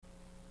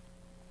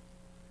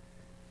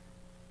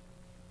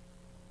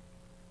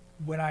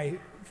when I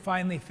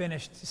finally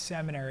finished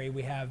seminary,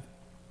 we have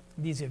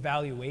these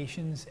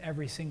evaluations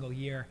every single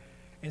year.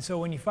 And so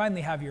when you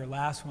finally have your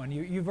last one,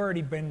 you've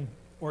already been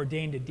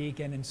ordained a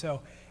deacon, and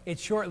so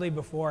it's shortly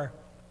before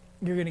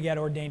you're going to get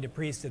ordained a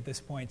priest at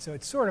this point. So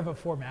it's sort of a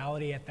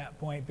formality at that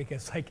point,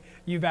 because like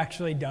you've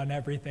actually done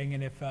everything,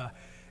 and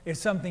if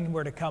something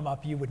were to come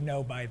up, you would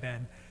know by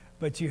then.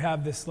 But you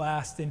have this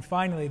last, and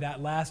finally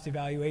that last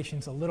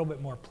evaluation's a little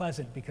bit more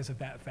pleasant because of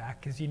that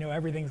fact, because you know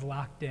everything's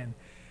locked in,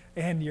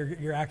 and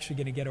you're actually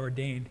going to get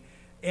ordained.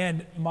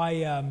 And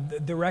my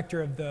the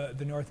rector of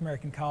the North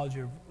American College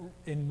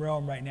in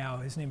Rome right now,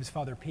 his name is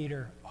Father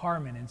Peter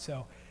Harmon, and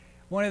so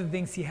one of the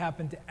things he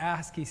happened to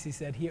ask, he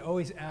said he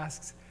always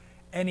asks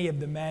any of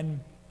the men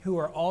who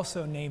are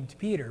also named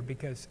Peter,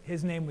 because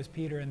his name was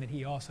Peter and that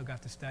he also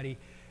got to study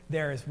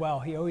there as well.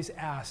 He always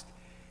asked,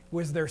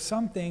 was there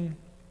something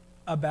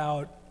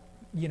about,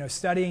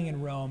 studying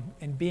in Rome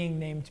and being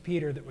named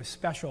Peter that was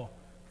special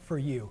for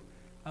you,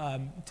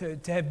 to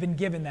have been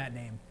given that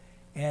name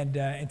and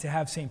to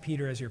have St.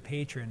 Peter as your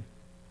patron?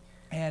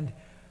 And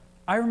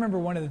I remember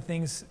one of the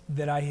things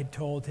that I had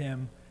told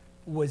him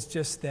was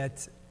just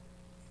that,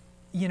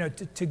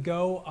 to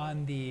go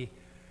on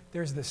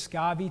there's the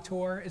Scavi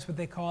tour, is what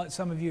they call it.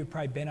 Some of you have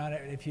probably been on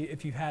it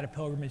if you've had a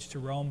pilgrimage to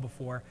Rome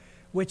before,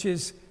 which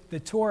is the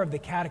tour of the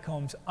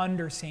catacombs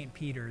under St.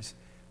 Peter's,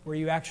 where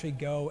you actually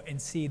go and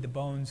see the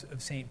bones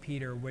of St.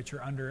 Peter, which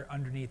are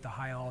underneath the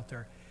high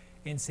altar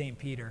in St.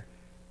 Peter.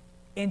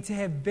 And to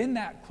have been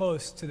that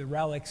close to the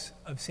relics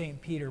of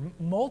St. Peter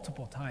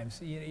multiple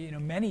times,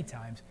 many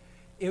times,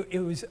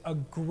 it was a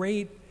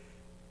great,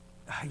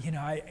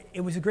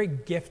 it was a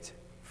great gift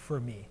for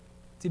me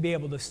to be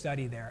able to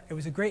study there. It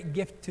was a great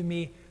gift to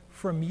me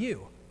from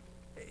you.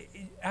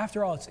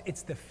 After all,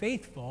 it's the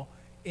faithful,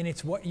 and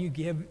it's what you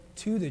give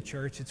to the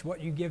church. It's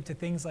what you give to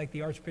things like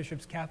the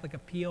Archbishop's Catholic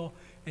Appeal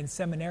and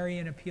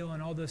Seminarian Appeal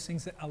and all those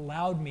things that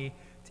allowed me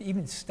to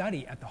even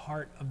study at the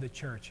heart of the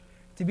church,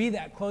 to be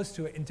that close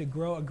to it and to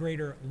grow a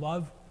greater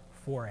love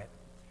for it.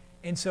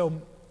 And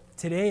so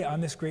today,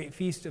 on this great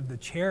feast of the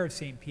chair of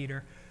St.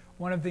 Peter,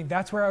 one of the things,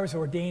 that's where I was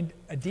ordained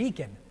a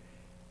deacon.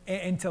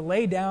 And to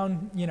lay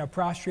down,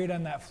 prostrate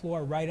on that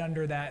floor right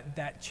under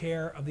that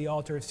chair of the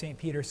altar of St.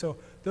 Peter. So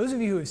those of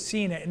you who have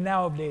seen it, and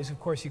nowadays, of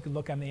course, you can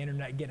look on the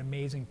internet and get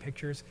amazing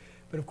pictures.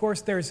 But of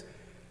course, there's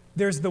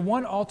the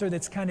one altar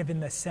that's kind of in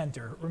the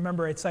center.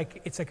 Remember, it's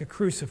like a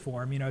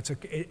cruciform.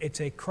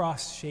 It's a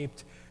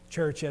cross-shaped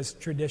church as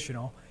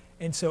traditional.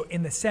 And so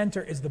in the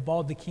center is the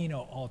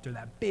Baldacchino altar,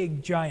 that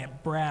big,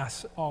 giant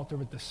brass altar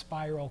with the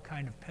spiral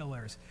kind of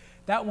pillars.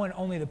 That one,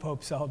 only the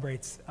Pope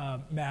celebrates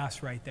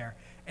Mass right there.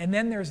 And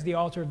then there's the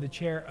altar of the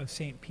chair of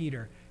St.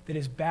 Peter that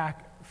is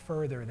back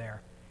further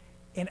there.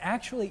 And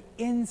actually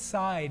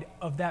inside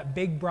of that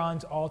big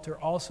bronze altar,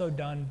 also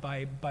done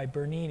by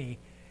Bernini,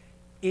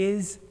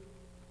 is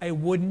a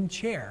wooden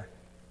chair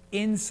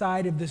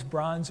inside of this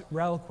bronze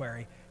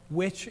reliquary,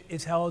 which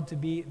is held to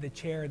be the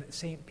chair that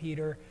St.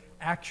 Peter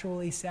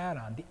actually sat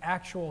on. The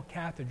actual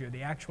cathedra,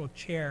 the actual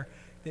chair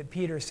that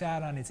Peter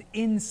sat on is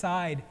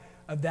inside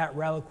of that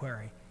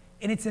reliquary.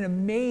 And it's an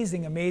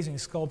amazing, amazing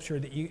sculpture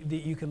that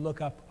you can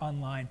look up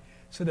online.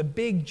 So the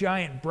big,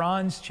 giant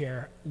bronze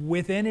chair,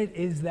 within it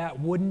is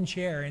that wooden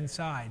chair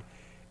inside.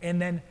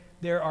 And then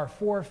there are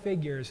 4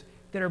 figures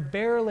that are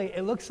barely,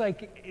 it looks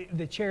like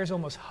the chair is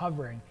almost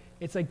hovering.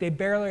 It's like they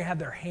barely have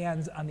their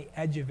hands on the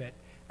edge of it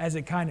as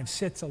it kind of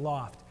sits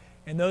aloft.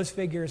 And those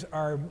figures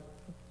are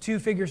 2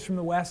 figures from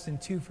the West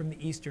and 2 from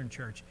the Eastern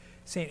Church.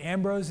 St.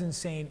 Ambrose and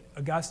St.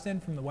 Augustine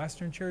from the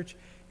Western Church,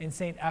 and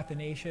St.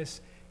 Athanasius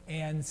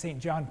and St.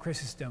 John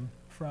Chrysostom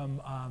from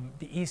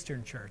the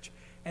Eastern Church.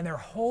 And they're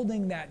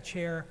holding that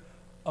chair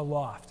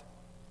aloft.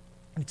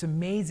 It's an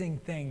amazing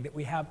thing that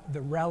we have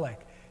the relic,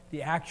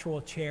 the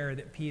actual chair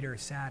that Peter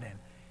sat in.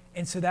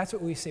 And so that's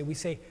what we say. We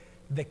say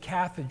the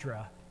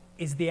cathedra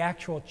is the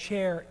actual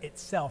chair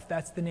itself.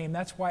 That's the name.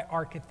 That's why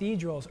our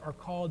cathedrals are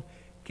called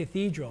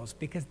cathedrals,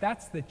 because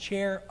that's the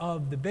chair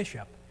of the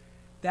bishop.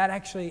 That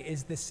actually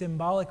is the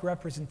symbolic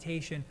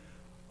representation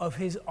of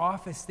his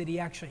office, that he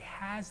actually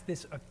has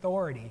this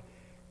authority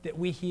that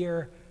we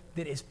hear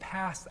that is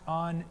passed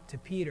on to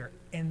Peter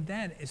and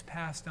then is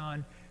passed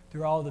on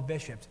through all the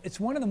bishops. It's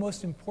one of the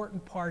most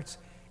important parts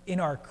in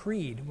our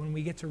creed when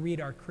we get to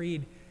read our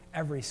creed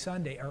every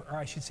Sunday, or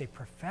I should say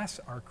profess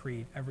our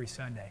creed every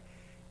Sunday,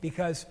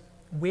 because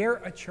we're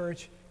a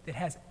church that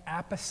has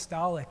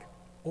apostolic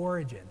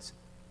origins.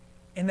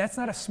 And that's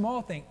not a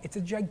small thing, it's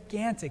a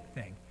gigantic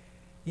thing.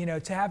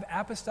 To have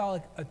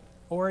apostolic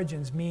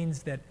origins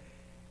means that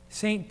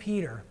St.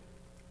 Peter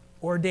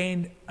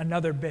ordained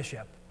another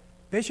bishop.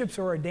 Bishops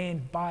are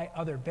ordained by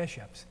other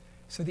bishops.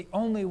 So the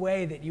only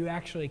way that you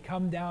actually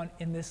come down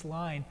in this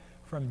line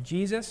from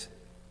Jesus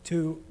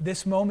to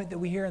this moment that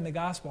we hear in the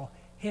gospel,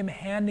 him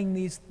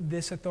handing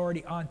this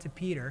authority on to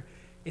Peter,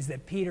 is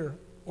that Peter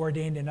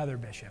ordained another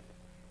bishop.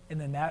 And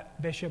then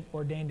that bishop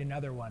ordained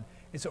another one.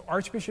 And so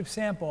Archbishop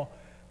Sample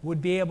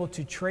would be able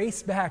to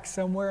trace back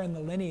somewhere in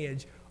the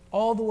lineage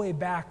all the way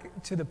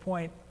back to the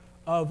point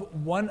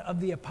of one of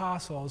the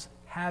apostles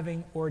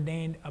having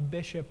ordained a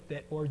bishop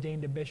that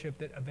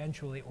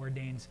eventually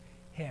ordains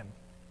him.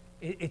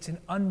 It's an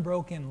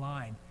unbroken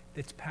line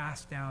that's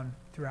passed down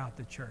throughout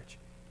the church.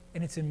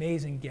 And it's an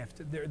amazing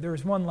gift.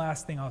 There's one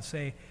last thing I'll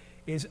say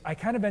is I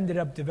kind of ended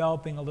up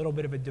developing a little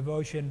bit of a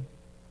devotion.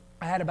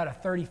 I had about a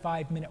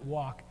 35-minute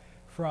walk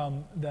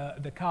from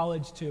the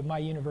college to my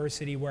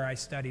university where I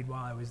studied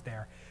while I was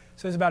there.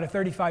 So it was about a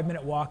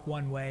 35-minute walk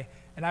one way.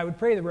 And I would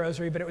pray the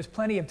rosary, but it was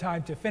plenty of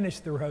time to finish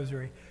the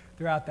rosary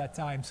throughout that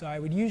time. So I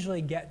would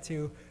usually get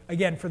to,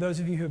 again, for those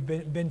of you who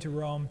have been to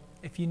Rome,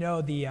 if you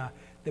know the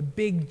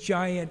big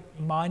giant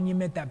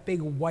monument, that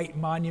big white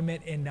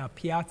monument in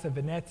Piazza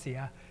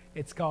Venezia,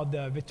 it's called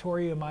the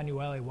Vittorio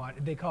Emanuele.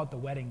 They call it the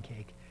wedding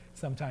cake.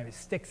 Sometimes it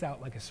sticks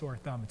out like a sore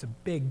thumb. It's a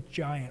big,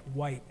 giant,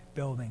 white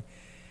building.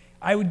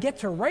 I would get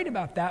to right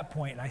about that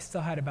point, and I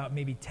still had about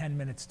maybe 10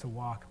 minutes to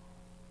walk.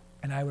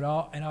 And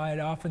I'd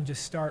often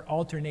just start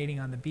alternating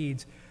on the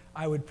beads.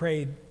 I would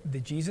pray the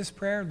Jesus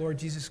prayer, Lord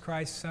Jesus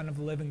Christ, Son of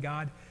the living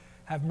God,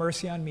 have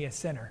mercy on me, a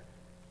sinner.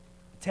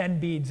 10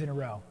 beads in a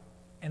row.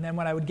 And then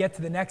when I would get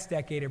to the next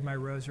decade of my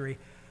rosary,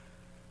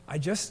 I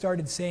just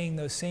started saying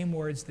those same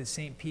words that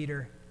St.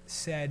 Peter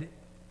said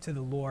to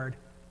the Lord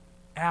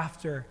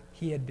after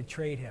he had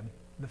betrayed him.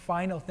 The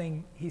final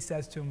thing he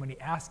says to him when he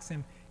asks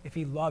him if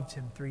he loved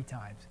him 3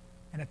 times.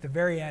 And at the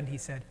very end, he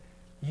said,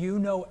 "You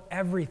know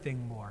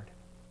everything, Lord.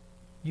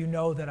 You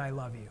know that I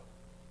love you."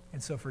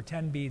 And so for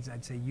 10 beads,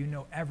 I'd say, "You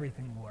know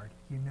everything, Lord.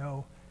 You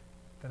know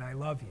that I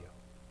love you."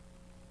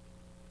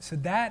 So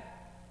that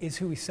is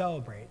who we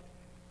celebrate.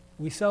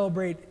 We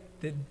celebrate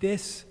that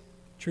this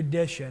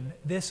tradition,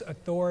 this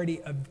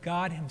authority of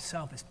God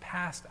himself is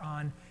passed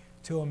on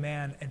to a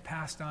man and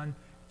passed on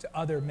to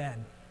other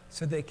men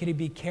so that it could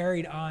be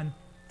carried on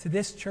to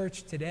this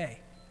church today.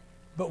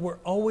 But we're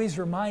always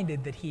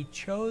reminded that he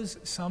chose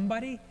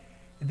somebody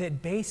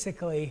that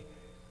basically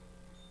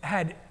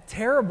had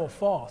terrible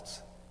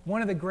faults.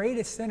 One of the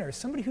greatest sinners,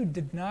 somebody who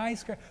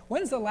denies Christ.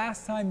 When's the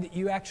last time that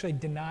you actually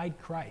denied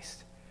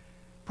Christ?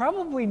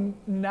 Probably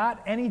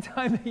not any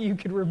time that you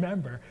could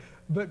remember.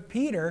 But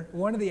Peter,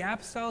 one of the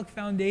apostolic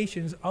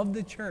foundations of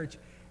the church,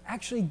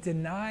 actually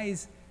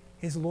denies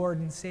his Lord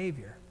and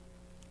Savior.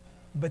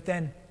 But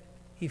then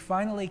he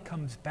finally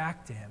comes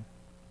back to him,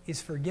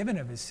 is forgiven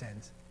of his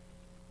sins,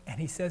 and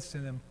he says to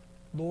them,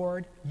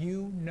 "Lord,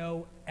 you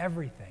know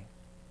everything.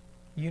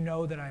 You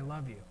know that I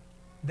love you."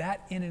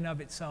 That in and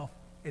of itself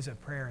is a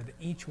prayer that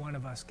each one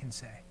of us can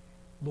say.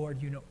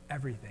 Lord, you know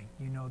everything.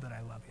 You know that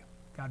I love you.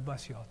 God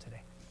bless you all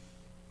today.